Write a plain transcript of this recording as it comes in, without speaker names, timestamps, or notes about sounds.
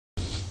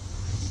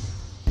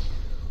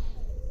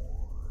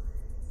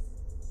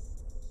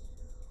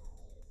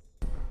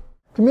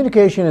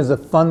Communication is a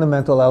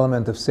fundamental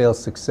element of sales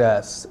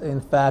success. In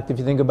fact, if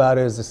you think about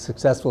it as a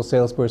successful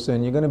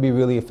salesperson, you're going to be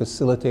really a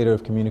facilitator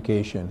of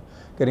communication,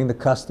 getting the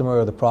customer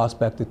or the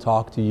prospect to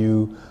talk to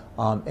you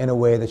in a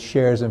way that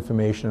shares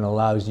information and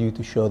allows you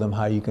to show them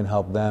how you can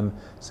help them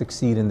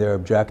succeed in their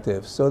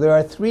objectives. So there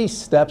are 3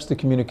 steps to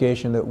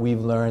communication that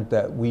we've learned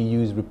that we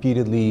use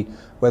repeatedly,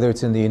 whether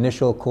it's in the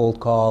initial cold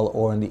call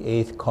or in the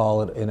 8th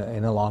call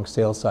in a long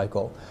sales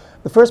cycle.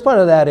 The first part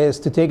of that is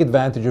to take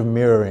advantage of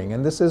mirroring,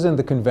 and this isn't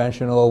the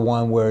conventional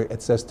one where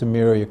it says to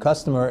mirror your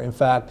customer. In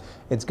fact,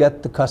 it's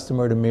get the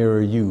customer to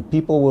mirror you.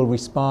 People will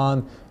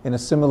respond in a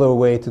similar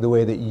way to the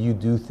way that you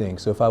do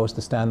things. So if I was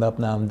to stand up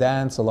now and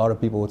dance, a lot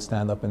of people would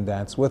stand up and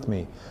dance with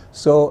me.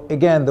 So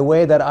again, the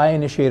way that I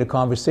initiate a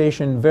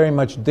conversation very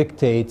much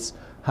dictates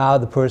how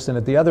the person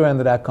at the other end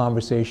of that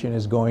conversation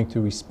is going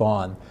to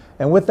respond.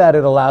 And with that,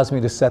 it allows me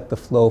to set the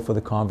flow for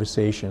the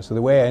conversation. So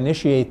the way I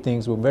initiate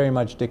things will very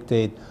much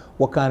dictate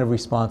what kind of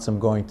response I'm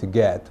going to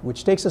get,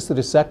 which takes us to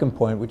the second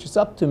point, which is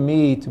up to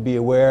me to be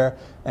aware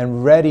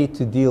and ready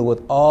to deal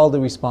with all the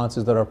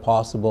responses that are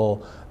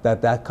possible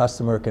that that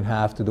customer can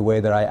have to the way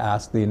that I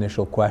asked the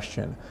initial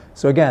question.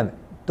 So again,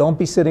 don't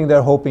be sitting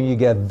there hoping you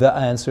get the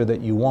answer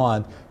that you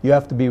want. You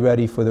have to be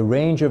ready for the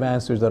range of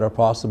answers that are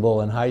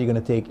possible and how you're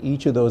going to take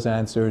each of those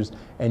answers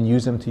and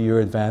use them to your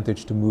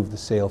advantage to move the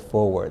sale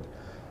forward.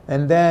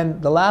 And then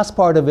the last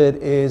part of it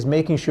is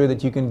making sure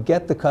that you can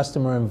get the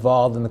customer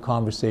involved in the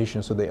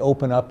conversation so they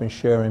open up and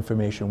share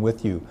information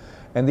with you.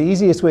 And the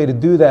easiest way to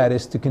do that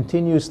is to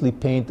continuously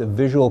paint a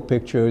visual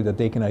picture that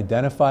they can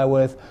identify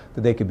with,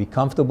 that they can be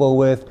comfortable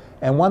with,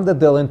 and one that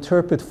they'll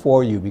interpret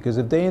for you. Because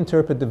if they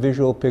interpret the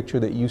visual picture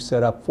that you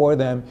set up for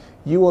them,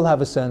 you will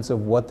have a sense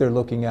of what they're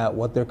looking at,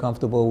 what they're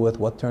comfortable with,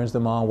 what turns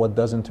them on, what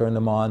doesn't turn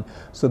them on.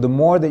 So the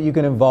more that you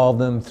can involve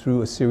them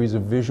through a series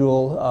of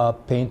visual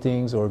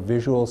paintings or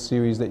visual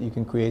series that you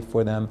can create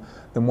for them,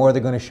 the more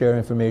they're going to share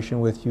information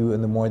with you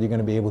and the more you're going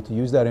to be able to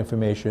use that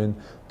information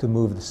to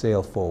move the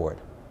sale forward.